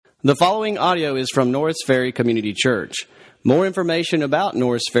The following audio is from Norris Ferry Community Church. More information about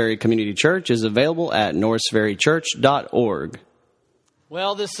Norris Ferry Community Church is available at norrisferrychurch.org.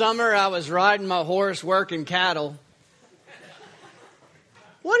 Well, this summer I was riding my horse working cattle.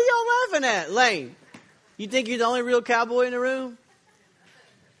 What are y'all laughing at, Lane? You think you're the only real cowboy in the room?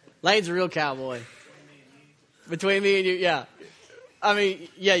 Lane's a real cowboy. Between me and you, yeah. I mean,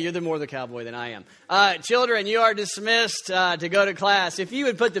 yeah, you're more the cowboy than I am. Children, you are dismissed to go to class. If you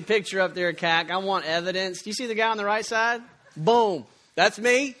would put the picture up there, CAC, I want evidence. Do you see the guy on the right side? Boom. That's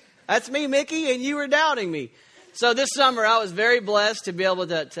me. That's me, Mickey, and you were doubting me. So this summer, I was very blessed to be able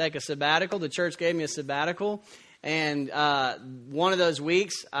to take a sabbatical. The church gave me a sabbatical. And one of those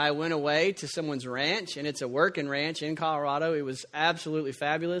weeks, I went away to someone's ranch, and it's a working ranch in Colorado. It was absolutely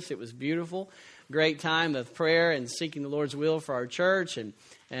fabulous. It was beautiful. Great time of prayer and seeking the Lord's will for our church and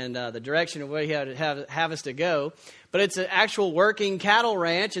the direction of where He had to have us to go. But it's an actual working cattle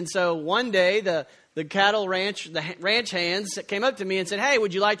ranch. And so one day, the ranch hands came up to me and said, "Hey,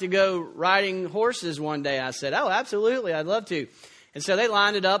 would you like to go riding horses one day?" I said, "Oh, absolutely. I'd love to." And so they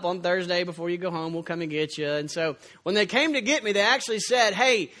lined it up on Thursday before you go home. We'll come and get you. And so when they came to get me, they actually said,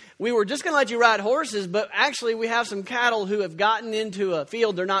 "Hey, we were just going to let you ride horses, but actually we have some cattle who have gotten into a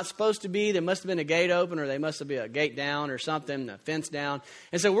field they're not supposed to be. There must have been a gate open or they must have been a gate down or something, a fence down.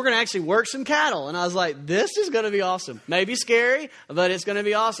 And so we're going to actually work some cattle." And I was like, this is going to be awesome. Maybe scary, but it's going to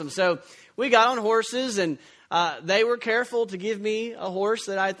be awesome. So we got on horses and they were careful to give me a horse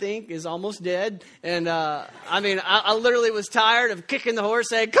that I think is almost dead. And I literally was tired of kicking the horse,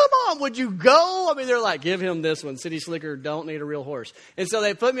 saying, "Come on, would you go?" I mean, they're like, "Give him this one. City Slicker don't need a real horse." And so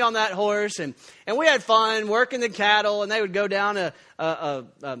they put me on that horse, and we had fun working the cattle. And they would go down a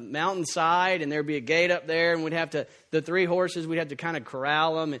mountainside, and there'd be a gate up there, and the three horses, we'd have to kind of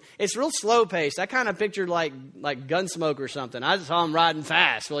corral them. And it's real slow paced. I kind of pictured like Gunsmoke or something. I just saw them riding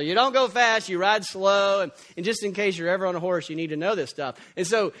fast. Well, you don't go fast, you ride slow. And just in case you're ever on a horse, you need to know this stuff. And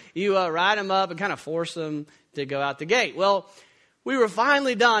so you ride them up and kind of force them to go out the gate. Well, we were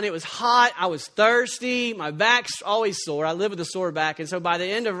finally done. It was hot. I was thirsty. My back's always sore. I live with a sore back. And so by the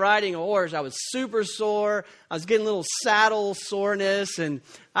end of riding a horse, I was super sore. I was getting a little saddle soreness. And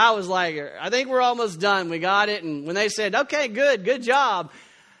I was like, I think we're almost done. We got it. And when they said, "Okay, good job,"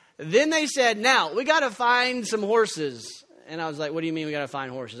 then they said, "Now, we got to find some horses." And I was like, "What do you mean we got to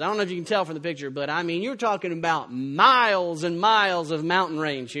find horses?" I don't know if you can tell from the picture, but I mean, you're talking about miles and miles of mountain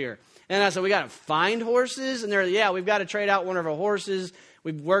range here. And I said, "We got to find horses?" And they're, "Yeah, we've got to trade out one of our horses.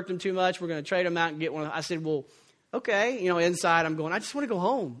 We've worked them too much. We're going to trade them out and get one." I said, "Well, okay." Inside I'm going, I just want to go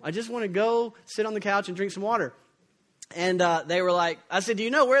home. I just want to go sit on the couch and drink some water. And they were like, I said, "Do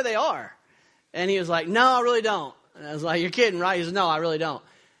you know where they are?" And he was like, "No, I really don't." And I was like, "You're kidding, right?" He said, "No, I really don't."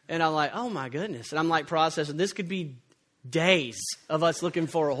 And I'm like, oh my goodness. And I'm like processing, this could be days of us looking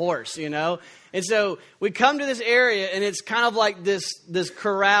for a horse, And so we come to this area, and it's kind of like this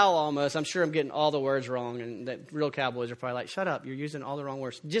corral almost. I'm sure I'm getting all the words wrong, and that real cowboys are probably like, "Shut up, you're using all the wrong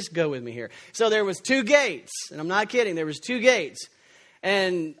words. Just go with me here." So there was 2 gates, and I'm not kidding. There was 2 gates.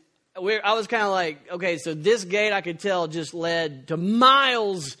 And I was kind of like, okay, so this gate I could tell just led to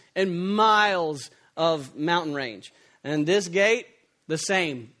miles and miles of mountain range. And this gate, the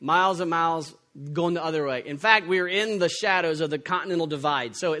same, miles and miles going the other way. In fact, we were in the shadows of the Continental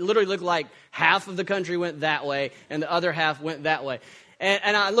Divide. So it literally looked like half of the country went that way and the other half went that way.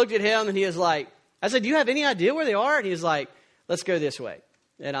 And I looked at him and he was like, I said, "Do you have any idea where they are?" And he was like, "Let's go this way."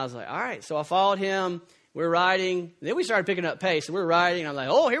 And I was like, all right. So I followed him. We're riding. And then we started picking up pace. And we're riding. And I'm like,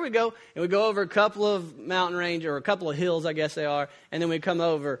 oh, here we go. And we go over a couple of mountain range, or a couple of hills, I guess they are. And then we come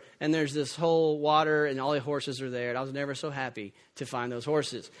over and there's this whole water and all the horses are there. And I was never so happy to find those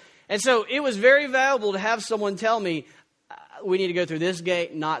horses. And so it was very valuable to have someone tell me, we need to go through this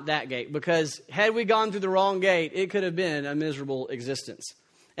gate, not that gate. Because had we gone through the wrong gate, it could have been a miserable existence.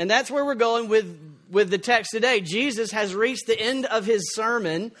 And that's where we're going with the text today. Jesus has reached the end of his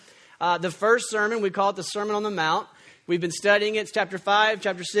sermon. The first sermon, we call it the Sermon on the Mount. We've been studying it. It's chapter 5,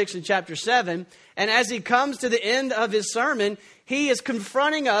 chapter 6, and chapter 7. And as he comes to the end of his sermon, he is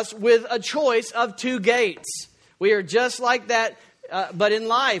confronting us with a choice of 2 gates. We are just like that. But in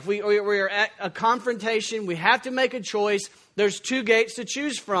life, we are at a confrontation. We have to make a choice. There's 2 gates to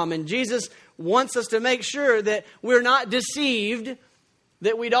choose from. And Jesus wants us to make sure that we're not deceived,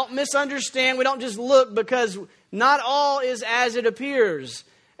 that we don't misunderstand. We don't just look, because not all is as it appears.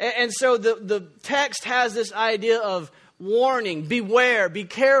 And so the text has this idea of warning, beware, be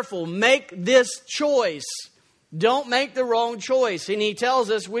careful, make this choice. Don't make the wrong choice. And he tells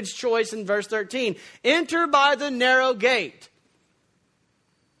us which choice in verse 13. Enter by the narrow gate.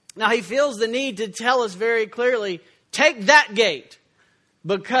 Now, he feels the need to tell us very clearly, take that gate.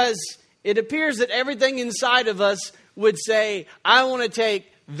 because it appears that everything inside of us would say, I want to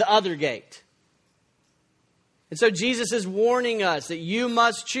take the other gate. And so Jesus is warning us that you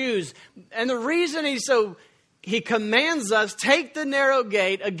must choose. And the reason he commands us, take the narrow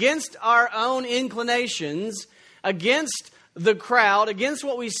gate against our own inclinations, against the crowd, against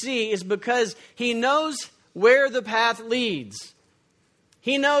what we see, is because he knows where the path leads.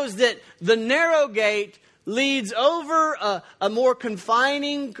 He knows that the narrow gate leads over a more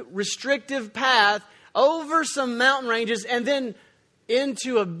confining, restrictive path, over some mountain ranges, and then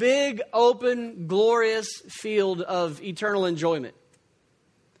into a big, open, glorious field of eternal enjoyment.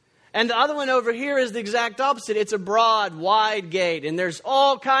 And the other one over here is the exact opposite. It's a broad, wide gate, and there's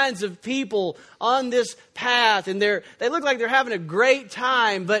all kinds of people on this path, and they look like they're having a great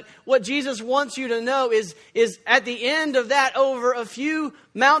time. But what Jesus wants you to know is at the end of that, over a few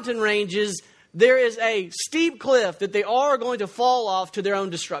mountain ranges, there is a steep cliff that they all are going to fall off to their own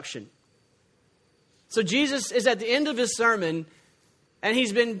destruction. So Jesus is at the end of his sermon, and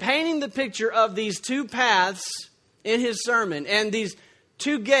he's been painting the picture of these two paths in his sermon. And these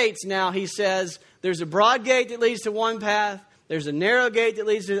two gates now, he says, there's a broad gate that leads to one path. There's a narrow gate that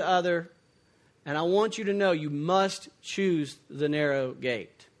leads to the other. And I want you to know you must choose the narrow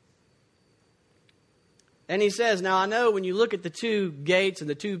gate. And he says, now I know when you look at the two gates and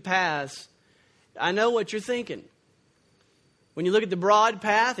the two paths, I know what you're thinking. When you look at the broad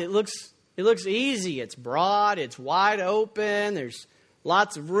path, it looks easy. It's broad. It's wide open. There's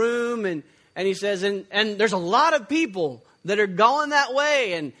lots of room. And he says, and there's a lot of people that are going that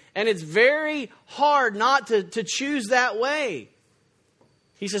way. And it's very hard not to choose that way.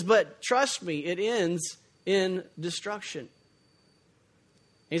 He says, but trust me, it ends in destruction.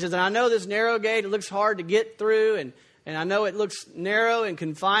 He says, and I know this narrow gate, it looks hard to get through. And I know it looks narrow and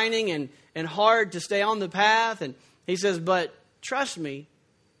confining and hard to stay on the path. And he says, but trust me,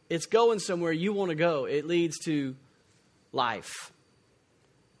 it's going somewhere you want to go. It leads to life.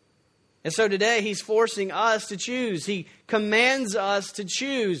 And so today he's forcing us to choose. He commands us to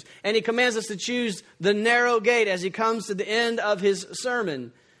choose. And he commands us to choose the narrow gate as he comes to the end of his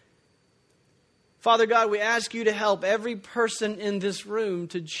sermon. Father God, we ask you to help every person in this room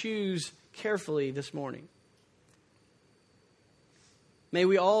to choose carefully this morning. May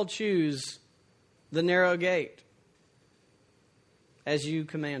we all choose the narrow gate as you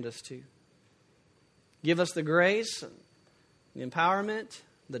command us to. Give us the grace, the empowerment,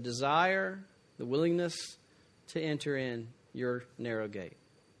 the desire, the willingness to enter in your narrow gate.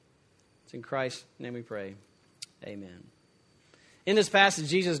 It's in Christ's name we pray. Amen. In this passage,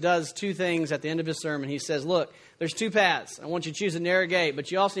 Jesus does two things at the end of his sermon. He says, look, there's two paths. I want you to choose a narrow gate,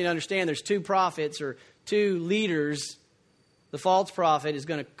 but you also need to understand there's two prophets or two leaders. The false prophet is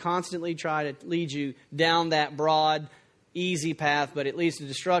going to constantly try to lead you down that broad, easy path, but it leads to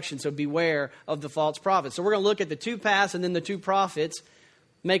destruction. So beware of the false prophet. So we're going to look at the two paths and then the two prophets,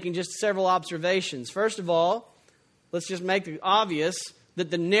 making just several observations. First of all, let's just make it obvious that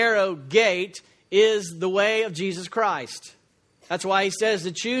the narrow gate is the way of Jesus Christ. That's why he says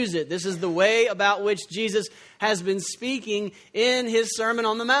to choose it. This is the way about which Jesus has been speaking in his Sermon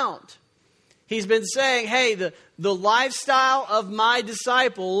on the Mount. He's been saying, hey, the lifestyle of my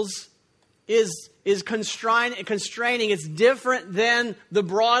disciples is constraining. It's different than the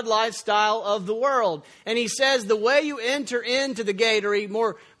broad lifestyle of the world. And he says the way you enter into the gate,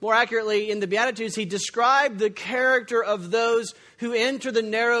 or more accurately in the Beatitudes, he described the character of those who enter the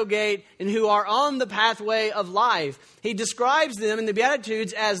narrow gate and who are on the pathway of life. He describes them in the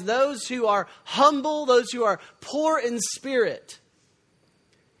Beatitudes as those who are humble, those who are poor in spirit.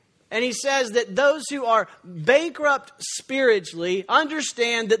 And he says that those who are bankrupt spiritually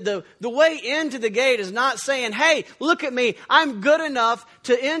understand that the way into the gate is not saying, hey, look at me, I'm good enough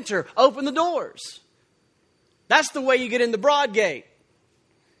to enter, open the doors. That's the way you get in the broad gate.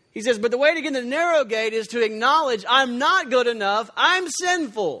 He says, but the way to get in the narrow gate is to acknowledge I'm not good enough, I'm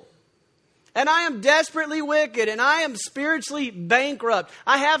sinful. And I am desperately wicked, and I am spiritually bankrupt.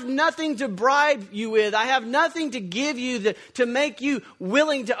 I have nothing to bribe you with. I have nothing to give you to make you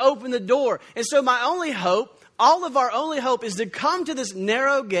willing to open the door. And so my only hope, all of our only hope, is to come to this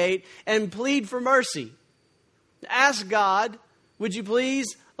narrow gate and plead for mercy. Ask God, would you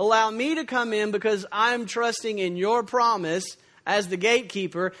please allow me to come in because I'm trusting in your promise as the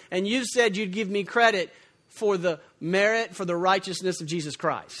gatekeeper, and you said you'd give me credit for the merit, for the righteousness of Jesus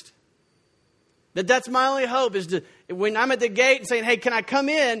Christ. That's my only hope, is to, when I'm at the gate and saying, hey, can I come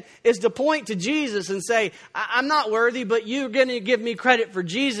in, is to point to Jesus and say, I'm not worthy, but you're going to give me credit for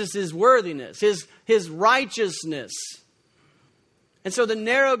Jesus' worthiness, his righteousness. And so the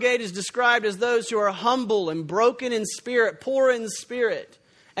narrow gate is described as those who are humble and broken in spirit, poor in spirit,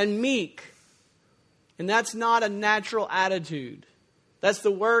 and meek. And that's not a natural attitude. That's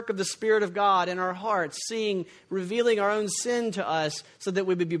the work of the Spirit of God in our hearts, revealing our own sin to us so that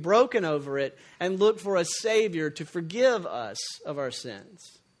we would be broken over it and look for a Savior to forgive us of our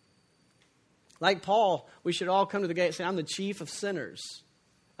sins. Like Paul, we should all come to the gate and say, I'm the chief of sinners.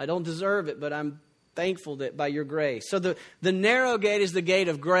 I don't deserve it, but I'm thankful that by your grace. So the narrow gate is the gate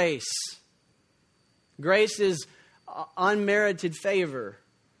of grace. Grace is unmerited favor.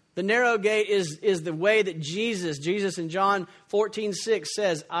 The narrow gate is the way that Jesus in John 14:6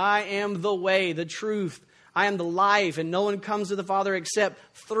 says, I am the way, the truth, I am the life, and no one comes to the Father except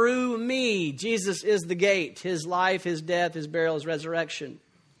through me. Jesus is the gate, his life, his death, his burial, his resurrection.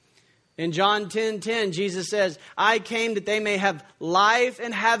 In John 10:10, Jesus says, I came that they may have life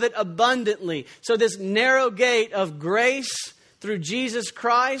and have it abundantly. So this narrow gate of grace through Jesus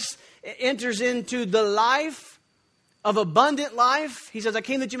Christ enters into the life of abundant life. He says, I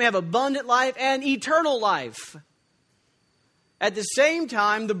came that you may have abundant life and eternal life. At the same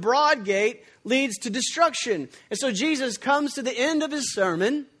time, the broad gate leads to destruction. And so Jesus comes to the end of his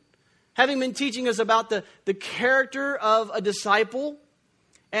sermon, having been teaching us about the character of a disciple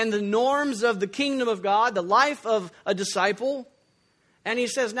and the norms of the kingdom of God, the life of a disciple. And he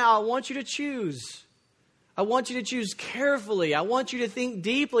says, now I want you to choose. I want you to choose carefully. I want you to think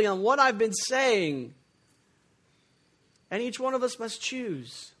deeply on what I've been saying. And each one of us must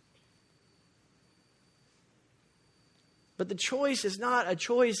choose. But the choice is not a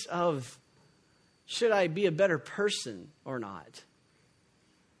choice of, should I be a better person or not?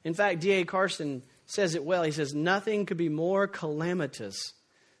 In fact, D.A. Carson says it well. He says, nothing could be more calamitous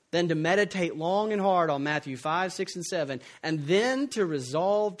than to meditate long and hard on Matthew 5, 6, and 7, and then to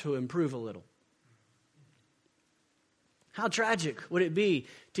resolve to improve a little. How tragic would it be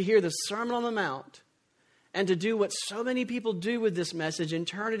to hear the Sermon on the Mount and to do what so many people do with this message and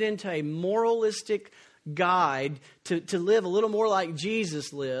turn it into a moralistic guide to live a little more like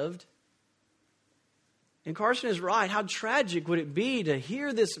Jesus lived. And Carson is right. How tragic would it be to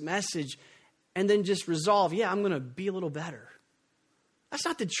hear this message and then just resolve, I'm going to be a little better. That's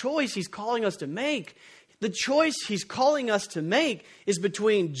not the choice he's calling us to make. The choice he's calling us to make is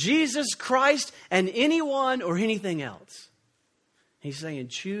between Jesus Christ and anyone or anything else. He's saying,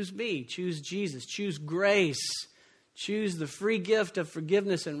 choose me, choose Jesus, choose grace, choose the free gift of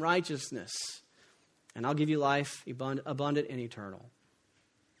forgiveness and righteousness, and I'll give you life abundant and eternal.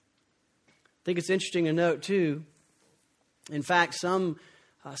 I think it's interesting to note, too, in fact, some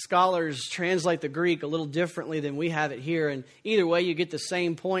scholars translate the Greek a little differently than we have it here, and either way you get the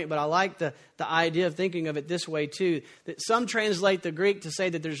same point, but I like the idea of thinking of it this way, too, that some translate the Greek to say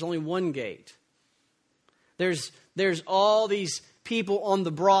that there's only one gate. There's all these people on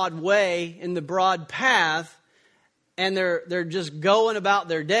the broad way, in the broad path, and they're just going about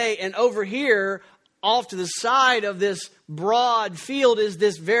their day. And over here, off to the side of this broad field, is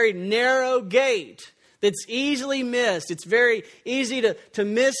this very narrow gate that's easily missed. It's very easy to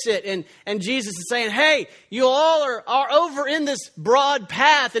miss it. And Jesus is saying, hey, you all are over in this broad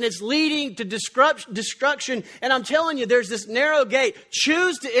path, and it's leading to destruction. And I'm telling you, there's this narrow gate.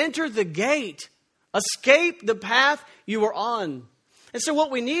 Choose to enter the gate. Escape the path you are on. And so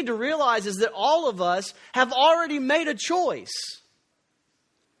what we need to realize is that all of us have already made a choice.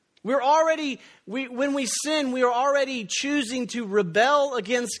 When we sin, we are already choosing to rebel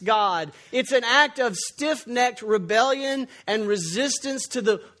against God. It's an act of stiff-necked rebellion and resistance to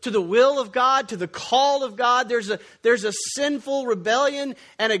the will of God, to the call of God. There's a sinful rebellion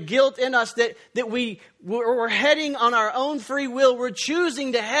and a guilt in us that we're heading on our own free will. We're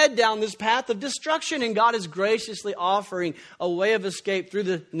choosing to head down this path of destruction, and God is graciously offering a way of escape through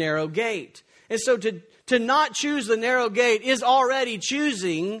the narrow gate. And so to not choose the narrow gate is already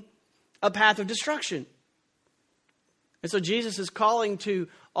choosing a path of destruction. And so Jesus is calling to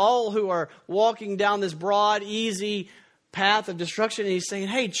all who are walking down this broad, easy path of destruction. And he's saying,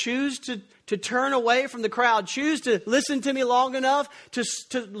 hey, choose to turn away from the crowd. Choose to listen to me long enough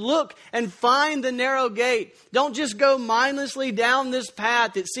to look and find the narrow gate. Don't just go mindlessly down this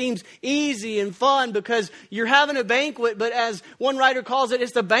path that seems easy and fun because you're having a banquet. But as one writer calls it,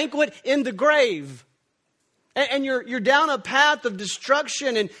 it's the banquet in the grave. And you're down a path of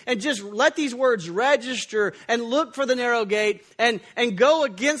destruction, and just let these words register and look for the narrow gate and go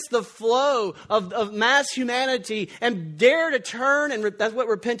against the flow of mass humanity and dare to turn. And that's what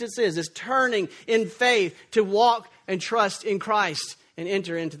repentance is turning in faith to walk and trust in Christ and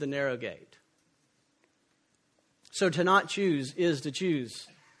enter into the narrow gate. So to not choose is to choose.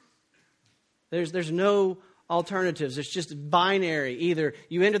 There's no alternatives. It's just binary. Either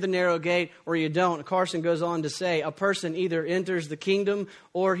you enter the narrow gate or you don't. Carson goes on to say, a person either enters the kingdom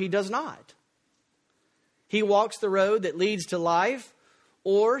or he does not. He walks the road that leads to life,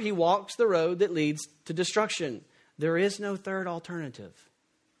 or he walks the road that leads to destruction. There is no third alternative.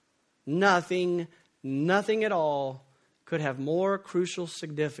 Nothing at all could have more crucial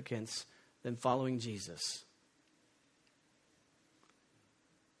significance than following Jesus.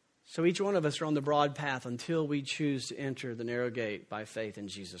 So each one of us are on the broad path until we choose to enter the narrow gate by faith in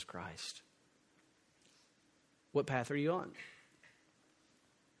Jesus Christ. What path are you on?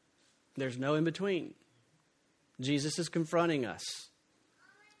 There's no in between. Jesus is confronting us.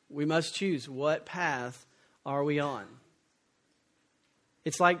 We must choose. What path are we on?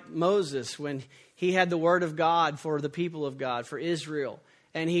 It's like Moses when he had the word of God for the people of God, for Israel.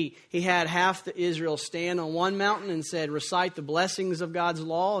 And he had half the Israel stand on one mountain and said, recite the blessings of God's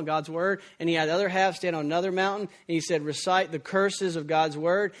law and God's word. And he had the other half stand on another mountain and he said, recite the curses of God's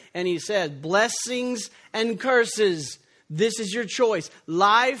word. And he said, blessings and curses. This is your choice,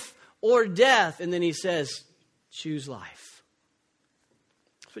 life or death. And then he says, choose life.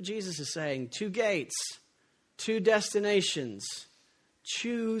 That's what Jesus is saying. 2 gates, 2 destinations.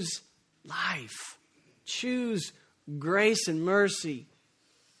 Choose life. Choose grace and mercy.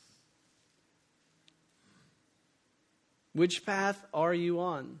 Which path are you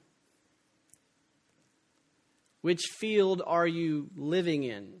on? Which field are you living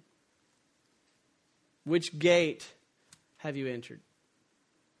in? Which gate have you entered?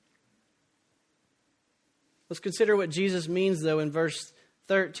 Let's consider what Jesus means, though, in verse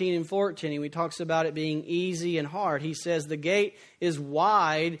 13 and 14. When he talks about it being easy and hard. He says the gate is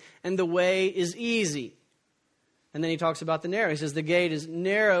wide and the way is easy. And then he talks about the narrow. He says the gate is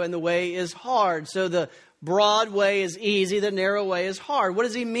narrow and the way is hard. So the broad way is easy, the narrow way is hard. What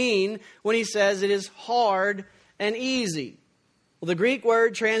does he mean when he says it is hard and easy? Well, the Greek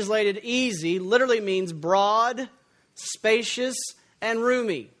word translated easy literally means broad, spacious, and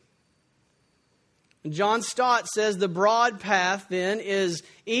roomy. John Stott says the broad path then is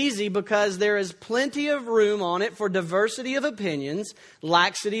easy because there is plenty of room on it for diversity of opinions,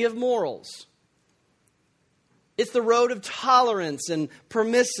 laxity of morals. It's the road of tolerance and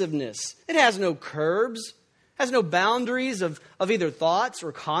permissiveness. It has no curbs, has no boundaries of either thoughts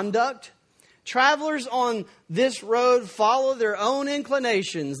or conduct. Travelers on this road follow their own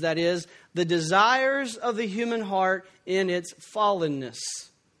inclinations, that is, the desires of the human heart in its fallenness.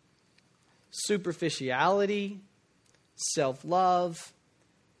 Superficiality, self-love,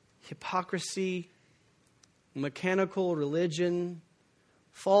 hypocrisy, mechanical religion,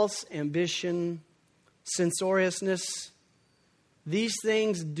 false ambition, censoriousness. These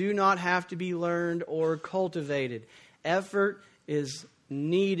things do not have to be learned or cultivated. Effort is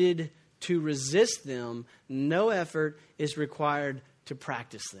needed to resist them. No effort is required to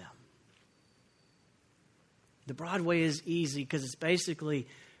practice them. The broad way is easy because it's basically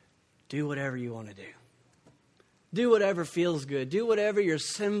do whatever you want to do. Do whatever feels good. Do whatever your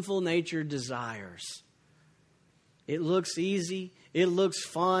sinful nature desires. It looks easy. It looks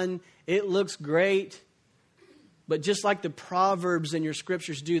fun. It looks great. But just like the Proverbs in your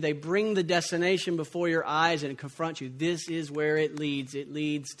scriptures do, they bring the destination before your eyes and confront you. This is where it leads. It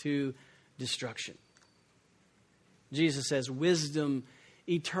leads to destruction. Jesus says wisdom,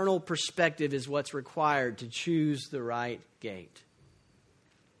 eternal perspective is what's required to choose the right gate.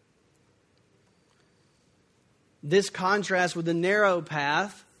 This contrasts with the narrow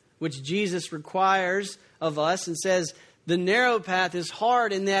path, which Jesus requires of us and says the narrow path is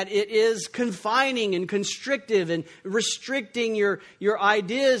hard in that it is confining and constrictive and restricting your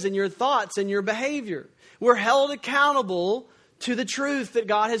ideas and your thoughts and your behavior. We're held accountable to the truth that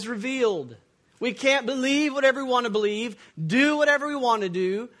God has revealed. We can't believe whatever we want to believe, do whatever we want to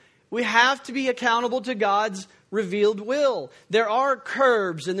do. We have to be accountable to God's revealed will. There are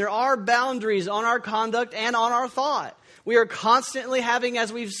curbs and there are boundaries on our conduct and on our thought. We are constantly having,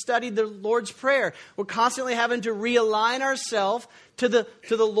 as we've studied the Lord's Prayer, we're constantly having to realign ourselves to the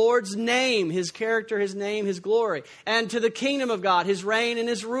Lord's name, His character, His name, His glory, and to the kingdom of God, His reign and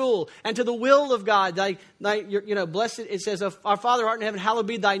His rule, and to the will of God. Blessed, it says, our Father art in heaven, hallowed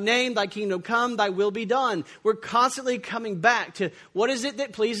be thy name, thy kingdom come, thy will be done. We're constantly coming back to what is it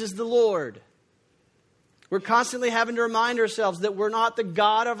that pleases the Lord. We're constantly having to remind ourselves that we're not the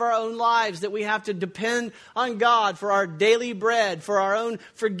God of our own lives, that we have to depend on God for our daily bread, for our own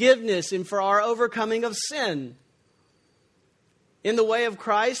forgiveness, and for our overcoming of sin. In the way of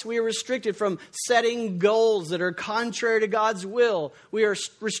Christ, we are restricted from setting goals that are contrary to God's will. We are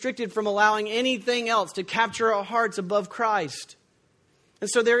restricted from allowing anything else to capture our hearts above Christ. And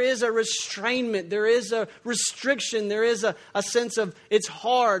so there is a restrainment, there is a restriction, there is a sense of it's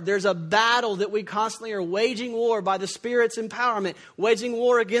hard. There's a battle that we constantly are waging war by the Spirit's empowerment, waging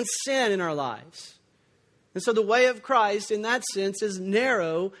war against sin in our lives. And so the way of Christ in that sense is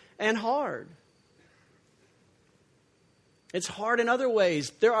narrow and hard. It's hard in other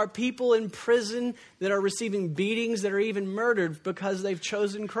ways. There are people in prison that are receiving beatings, that are even murdered because they've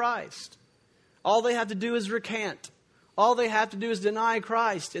chosen Christ. All they have to do is recant. All they have to do is deny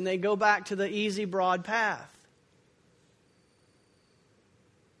Christ, and they go back to the easy, broad path.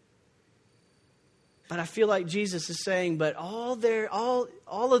 But I feel like Jesus is saying, but all of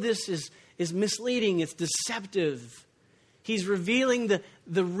this is misleading. It's deceptive. He's revealing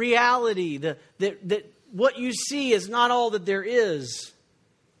the reality, that what you see is not all that there is.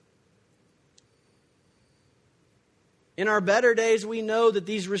 In our better days, we know that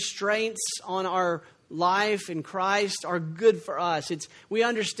these restraints on our life in Christ are good for us. We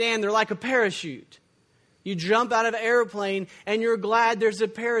understand they're like a parachute. You jump out of an airplane and you're glad there's a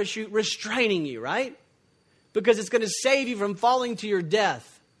parachute restraining you, right? Because it's going to save you from falling to your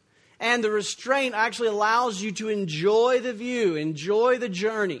death. And the restraint actually allows you to enjoy the view, enjoy the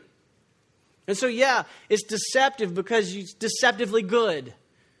journey. And so, yeah, it's deceptive because it's deceptively good.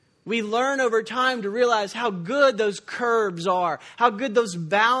 We learn over time to realize how good those curbs are, how good those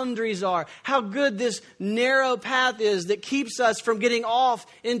boundaries are, how good this narrow path is that keeps us from getting off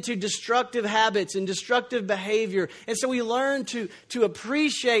into destructive habits and destructive behavior. And so we learn to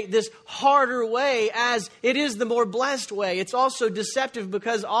appreciate this harder way as it is the more blessed way. It's also deceptive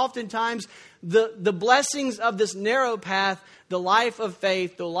because oftentimes the blessings of this narrow path, the life of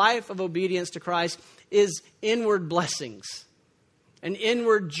faith, the life of obedience to Christ, is inward blessings. An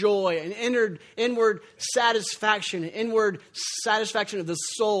inward joy, an inward satisfaction, an inward satisfaction of the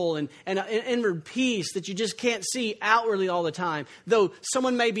soul, and an inward peace that you just can't see outwardly all the time. Though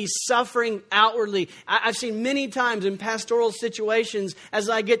someone may be suffering outwardly. I've seen many times in pastoral situations,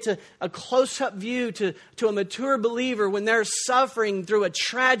 as I get to a close-up view to a mature believer when they're suffering through a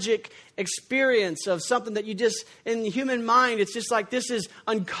tragic experience of something that you just, in the human mind, it's just like, this is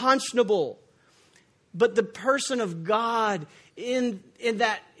unconscionable. But the person of God in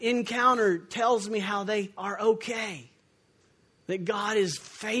that encounter tells me how they are okay. That God is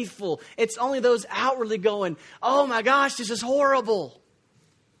faithful. It's only those outwardly going, oh my gosh, this is horrible.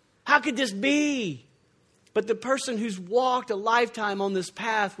 How could this be? But the person who's walked a lifetime on this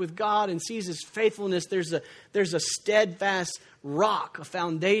path with God and sees His faithfulness, there's a steadfast rock, a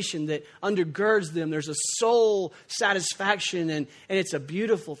foundation that undergirds them. There's a soul satisfaction, and it's a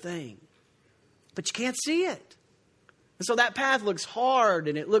beautiful thing. But you can't see it. And so that path looks hard,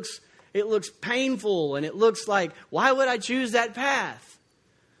 and it looks painful, and it looks like, why would I choose that path?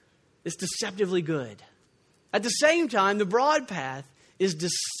 It's deceptively good. At the same time, the broad path is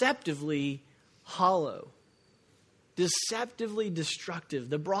deceptively hollow. Deceptively destructive.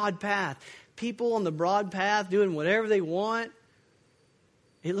 The broad path. People on the broad path doing whatever they want.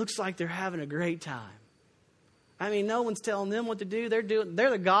 It looks like they're having a great time. I mean, no one's telling them what to do. They're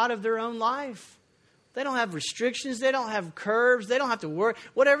the God of their own life. They don't have restrictions. They don't have curbs. They don't have to worry.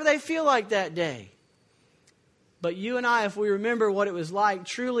 Whatever they feel like that day. But you and I, if we remember what it was like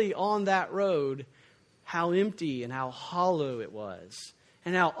truly on that road, how empty and how hollow it was,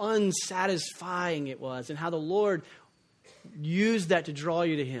 and how unsatisfying it was, and how the Lord used that to draw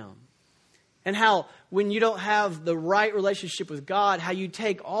you to Him. And how when you don't have the right relationship with God, how you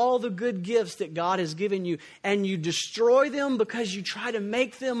take all the good gifts that God has given you and you destroy them because you try to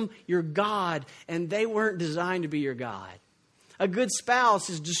make them your God, and they weren't designed to be your God. A good spouse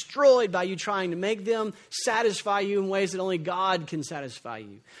is destroyed by you trying to make them satisfy you in ways that only God can satisfy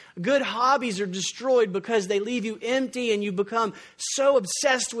you. Good hobbies are destroyed because they leave you empty, and you become so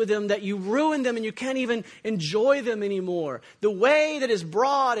obsessed with them that you ruin them and you can't even enjoy them anymore. The way that is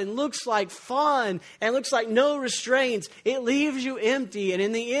broad and looks like fun and looks like no restraints, it leaves you empty. And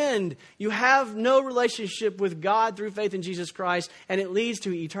in the end, you have no relationship with God through faith in Jesus Christ, and it leads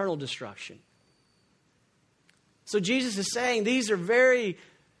to eternal destruction. So Jesus is saying these are very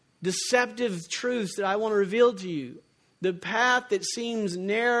deceptive truths that I want to reveal to you. The path that seems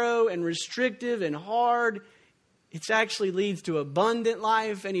narrow and restrictive and hard, it actually leads to abundant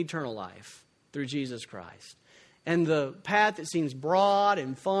life and eternal life through Jesus Christ. And the path that seems broad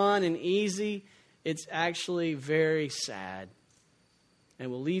and fun and easy, it's actually very sad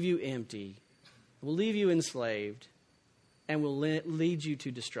and will leave you empty, will leave you enslaved, and will lead you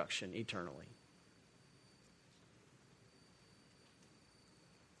to destruction eternally.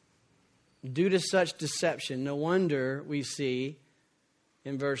 Due to such deception, no wonder we see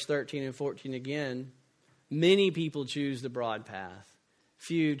in verse 13 and 14 again, many people choose the broad path,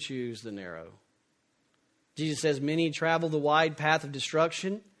 few choose the narrow. Jesus says, many travel the wide path of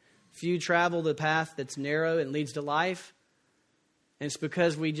destruction. Few travel the path that's narrow and leads to life. And it's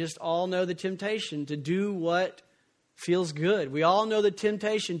because we just all know the temptation to do what feels good. We all know the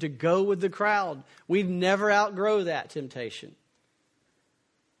temptation to go with the crowd. We'd never outgrow that temptation.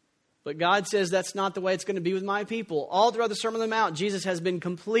 But God says that's not the way it's going to be with my people. All throughout the Sermon on the Mount, Jesus has been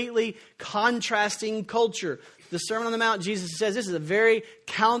completely contrasting culture. The Sermon on the Mount, Jesus says this is a very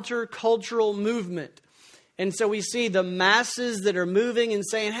countercultural movement. And so we see the masses that are moving and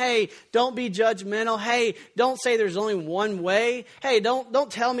saying, hey, don't be judgmental. Hey, don't say there's only one way. Hey,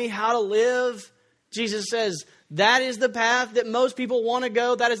 don't tell me how to live. Jesus says that is the path that most people want to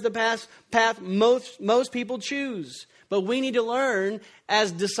go. That is the path most people choose. But we need to learn,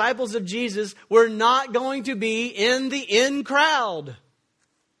 as disciples of Jesus, we're not going to be in the in crowd.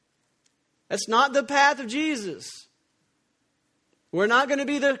 That's not the path of Jesus. We're not going to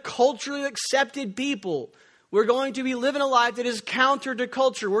be the culturally accepted people. We're going to be living a life that is counter to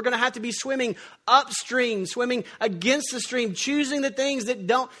culture. We're going to have to be swimming upstream, swimming against the stream, choosing the things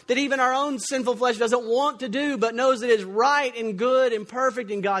that even our own sinful flesh doesn't want to do, but knows that is right and good and perfect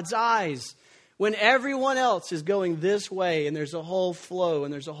in God's eyes. When everyone else is going this way and there's a whole flow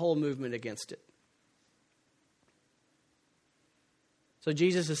and there's a whole movement against it. So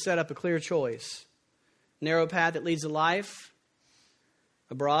Jesus has set up a clear choice. Narrow path that leads to life.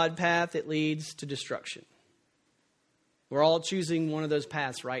 A broad path that leads to destruction. We're all choosing one of those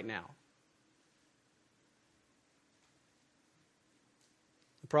paths right now.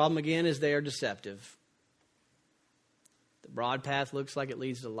 The problem again is they are deceptive. The broad path looks like it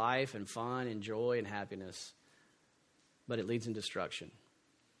leads to life and fun and joy and happiness, but it leads in destruction.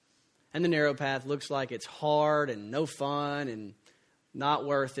 And the narrow path looks like it's hard and no fun and not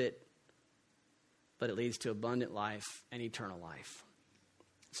worth it, but it leads to abundant life and eternal life.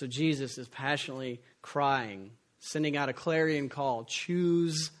 So Jesus is passionately crying, sending out a clarion call,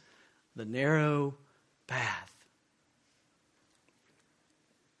 choose the narrow path.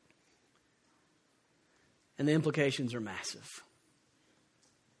 And the implications are massive.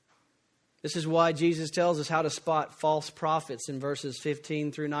 This is why Jesus tells us how to spot false prophets in verses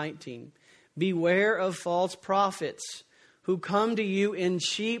 15 through 19. Beware of false prophets who come to you in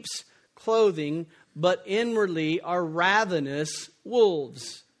sheep's clothing, but inwardly are ravenous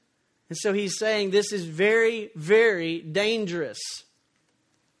wolves. And so he's saying this is very, very dangerous.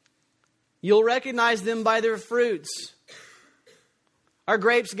 You'll recognize them by their fruits. Are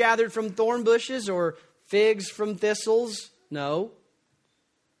grapes gathered from thorn bushes or figs from thistles? No.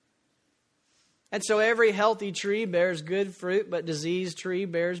 And so every healthy tree bears good fruit, but diseased tree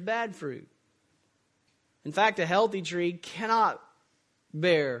bears bad fruit. In fact, a healthy tree cannot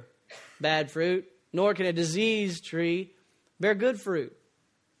bear bad fruit, nor can a diseased tree bear good fruit.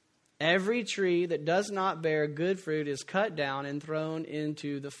 Every tree that does not bear good fruit is cut down and thrown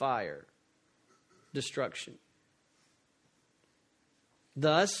into the fire. Destruction.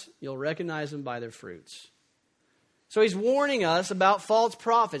 Thus, you'll recognize them by their fruits. So he's warning us about false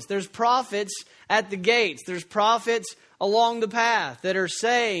prophets. There's prophets at the gates. There's prophets along the path that are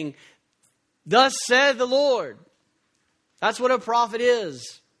saying, thus said the Lord. That's what a prophet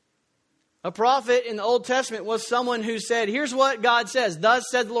is. A prophet in the Old Testament was someone who said, here's what God says. Thus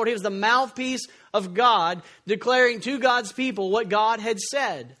said the Lord. He was the mouthpiece of God, declaring to God's people what God had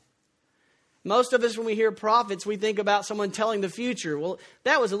said. Most of us, when we hear prophets, we think about someone telling the future. Well,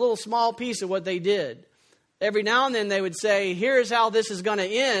 that was a little small piece of what they did. Every now and then they would say, here's how this is going to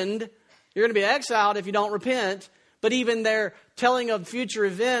end. You're going to be exiled if you don't repent. But even their telling of future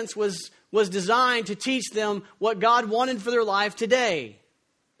events was designed to teach them what God wanted for their life today.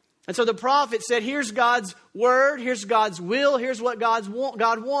 And so the prophet said, here's God's word, here's God's will, here's what God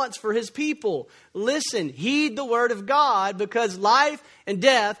wants for his people. Listen, heed the word of God, because life and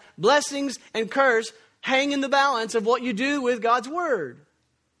death, blessings and curse hang in the balance of what you do with God's word.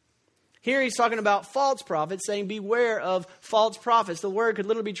 Here he's talking about false prophets, saying beware of false prophets. The word could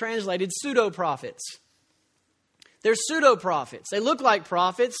literally be translated pseudo-prophets. They're pseudo-prophets. They look like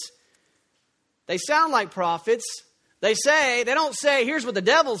prophets. They sound like prophets. They don't say, here's what the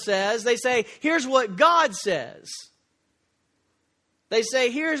devil says. They say, here's what God says. They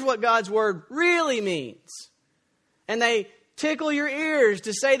say, here's what God's word really means. And they tickle your ears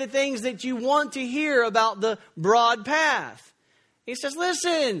to say the things that you want to hear about the broad path. He says,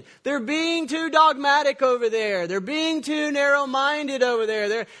 listen, they're being too dogmatic over there. They're being too narrow-minded over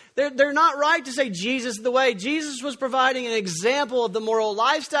there. They're not right to say Jesus is the way. Jesus was providing an example of the moral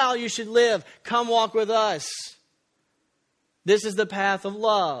lifestyle you should live. Come walk with us. This is the path of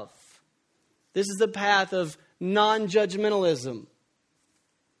love. This is the path of non-judgmentalism.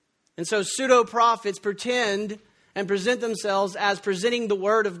 And so pseudo-prophets pretend and present themselves as presenting the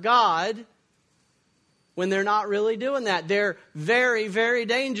Word of God when they're not really doing that. They're very, very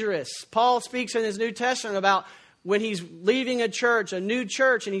dangerous. Paul speaks in his New Testament about when he's leaving a church, a new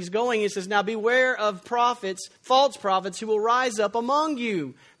church, and he's going, he says, now beware of prophets, false prophets, who will rise up among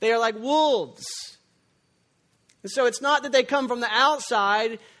you. They are like wolves. And so it's not that they come from the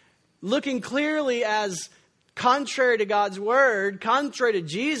outside looking clearly as contrary to God's Word, contrary to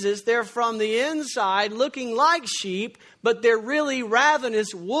Jesus. They're from the inside looking like sheep, but they're really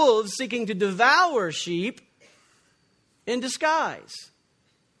ravenous wolves seeking to devour sheep in disguise.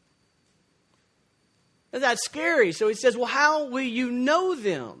 And that's scary. So he says, well, how will you know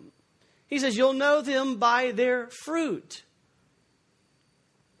them? He says, you'll know them by their fruit.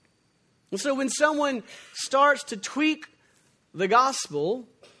 And so when someone starts to tweak the gospel,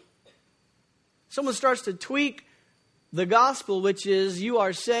 which is you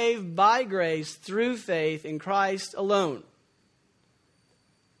are saved by grace through faith in Christ alone.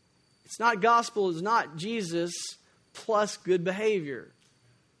 Gospel is not Jesus plus good behavior.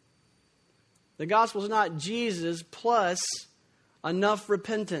 The gospel is not Jesus plus enough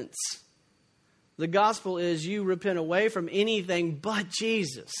repentance. The gospel is you repent away from anything but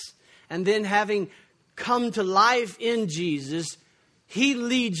Jesus. And then having come to life in Jesus, He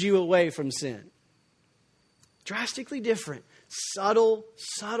leads you away from sin. Drastically different. Subtle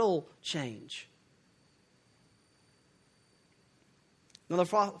change. Now the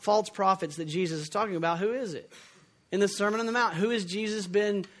false prophets that Jesus is talking about, who is it? In the Sermon on the Mount, who has Jesus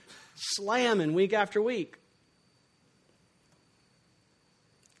been slamming week after week?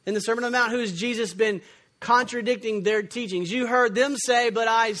 In the Sermon on the Mount, who has Jesus been contradicting their teachings? You heard them say, but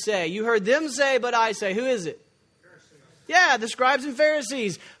I say. You heard them say, but I say. Who is it? Yeah, the scribes and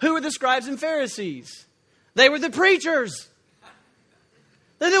Pharisees. Who were the scribes and Pharisees? They were the preachers.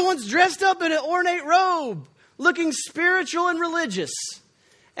 They're the ones dressed up in an ornate robe, looking spiritual and religious,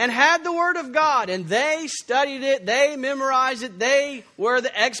 and had the Word of God. And they studied it. They memorized it. They were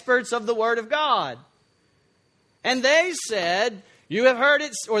the experts of the Word of God. And they said, you have heard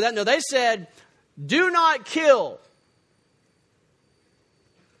it, they said, do not kill.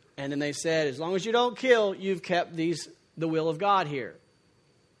 And then they said, as long as you don't kill, you've kept the will of God here.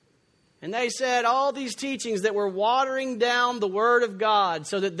 And they said all these teachings that were watering down the Word of God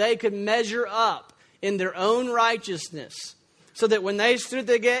so that they could measure up in their own righteousness. So that when they stood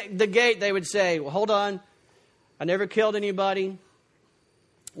at the gate, they would say, well, hold on, I never killed anybody.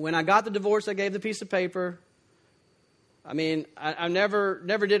 When I got the divorce, I gave the piece of paper. I mean, I never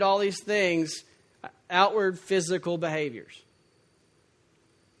did all these things, outward physical behaviors.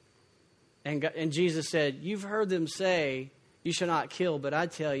 And Jesus said, you've heard them say, you shall not kill, but I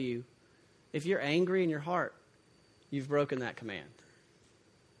tell you, if you're angry in your heart, you've broken that command.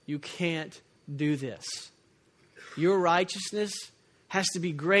 You can't do this. Your righteousness has to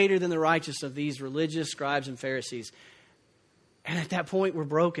be greater than the righteousness of these religious scribes and Pharisees. And at that point, we're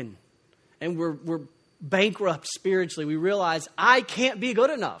broken. And we're bankrupt spiritually. We realize, I can't be good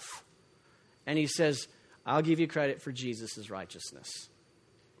enough. And He says, I'll give you credit for Jesus' righteousness.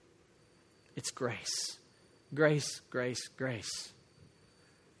 It's grace. Grace, grace, grace.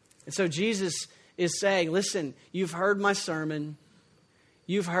 And so Jesus is saying, listen, you've heard my sermon.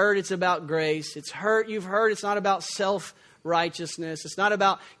 You've heard it's about grace. You've heard it's not about self-righteousness. It's not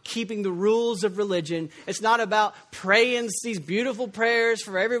about keeping the rules of religion. It's not about praying these beautiful prayers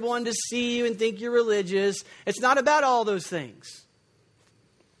for everyone to see you and think you're religious. It's not about all those things.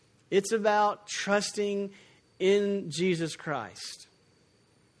 It's about trusting in Jesus Christ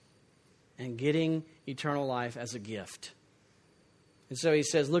and getting eternal life as a gift. And so He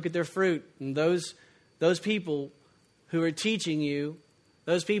says, look at their fruit. And those people who are teaching you,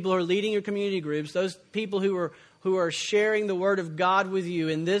 those people who are leading your community groups, those people who are sharing the Word of God with you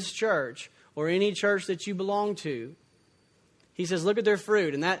in this church or any church that you belong to, He says, look at their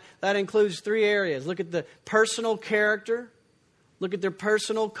fruit. And that includes 3 areas. Look at the personal character, look at their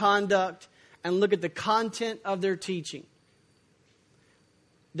personal conduct, and look at the content of their teaching.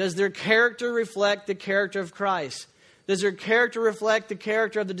 Does their character reflect the character of Christ? Does their character reflect the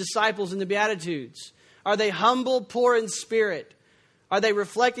character of the disciples in the Beatitudes? Are they humble, poor in spirit? Are they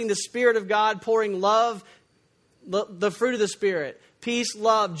reflecting the Spirit of God, pouring love, the fruit of the Spirit? Peace,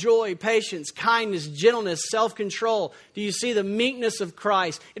 love, joy, patience, kindness, gentleness, self-control. Do you see the meekness of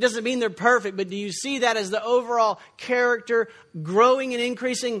Christ? It doesn't mean they're perfect, but do you see that as the overall character growing and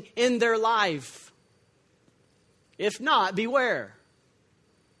increasing in their life? If not, beware.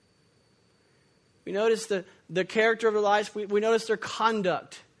 We notice the character of their life. We notice their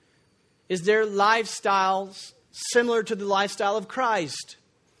conduct. Is their lifestyles similar to the lifestyle of Christ?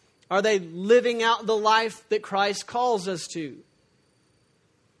 Are they living out the life that Christ calls us to?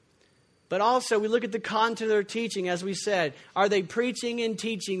 But also, we look at the content of their teaching, as we said. Are they preaching and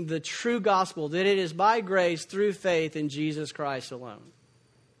teaching the true gospel, that it is by grace through faith in Jesus Christ alone?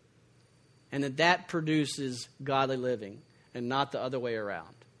 And that produces godly living and not the other way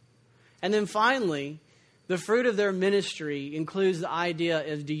around. And then finally, the fruit of their ministry includes the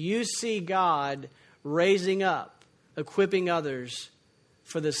idea of, do you see God raising up, equipping others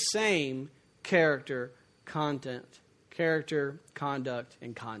for the same character, conduct,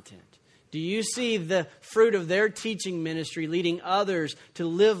 and content? Do you see the fruit of their teaching ministry leading others to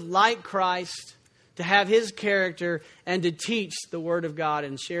live like Christ, to have His character, and to teach the Word of God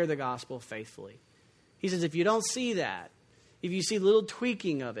and share the gospel faithfully? He says, if you don't see that, if you see little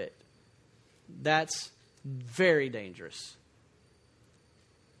tweaking of it, that's very dangerous.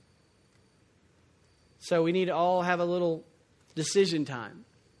 So we need to all have a little decision time.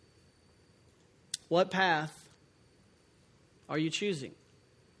 What path are you choosing?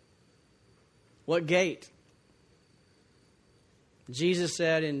 What gate? Jesus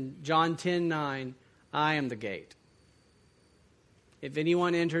said in John 10:9, I am the gate. If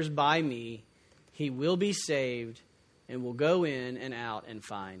anyone enters by me, he will be saved and will go in and out and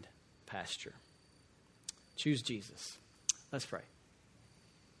find pasture. Choose Jesus. Let's pray.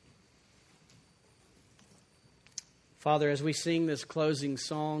 Father, as we sing this closing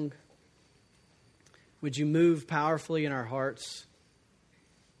song, would you move powerfully in our hearts?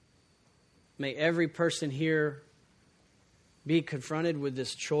 May every person here be confronted with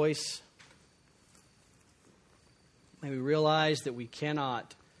this choice. May we realize that we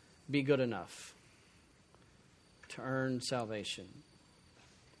cannot be good enough to earn salvation.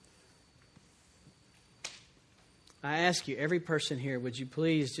 I ask you, every person here, would you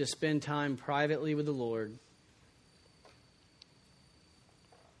please just spend time privately with the Lord?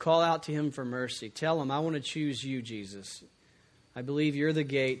 Call out to Him for mercy. Tell Him, I want to choose you, Jesus. I believe you're the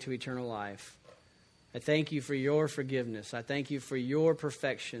gate to eternal life. I thank you for your forgiveness. I thank you for your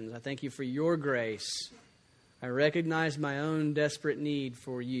perfections. I thank you for your grace. I recognize my own desperate need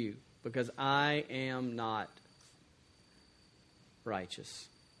for you because I am not righteous.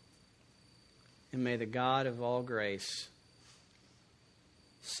 And may the God of all grace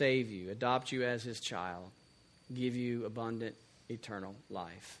save you, adopt you as His child, give you abundant eternal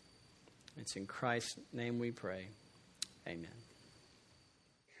life. It's in Christ's name we pray. Amen.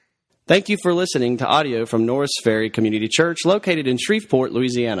 Thank you for listening to audio from Norris Ferry Community Church located in Shreveport,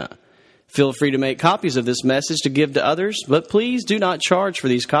 Louisiana. Feel free to make copies of this message to give to others, but please do not charge for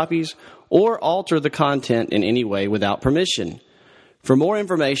these copies or alter the content in any way without permission. For more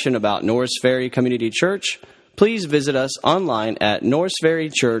information about Norris Ferry Community Church, please visit us online at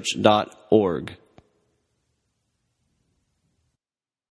norrisferrychurch.org.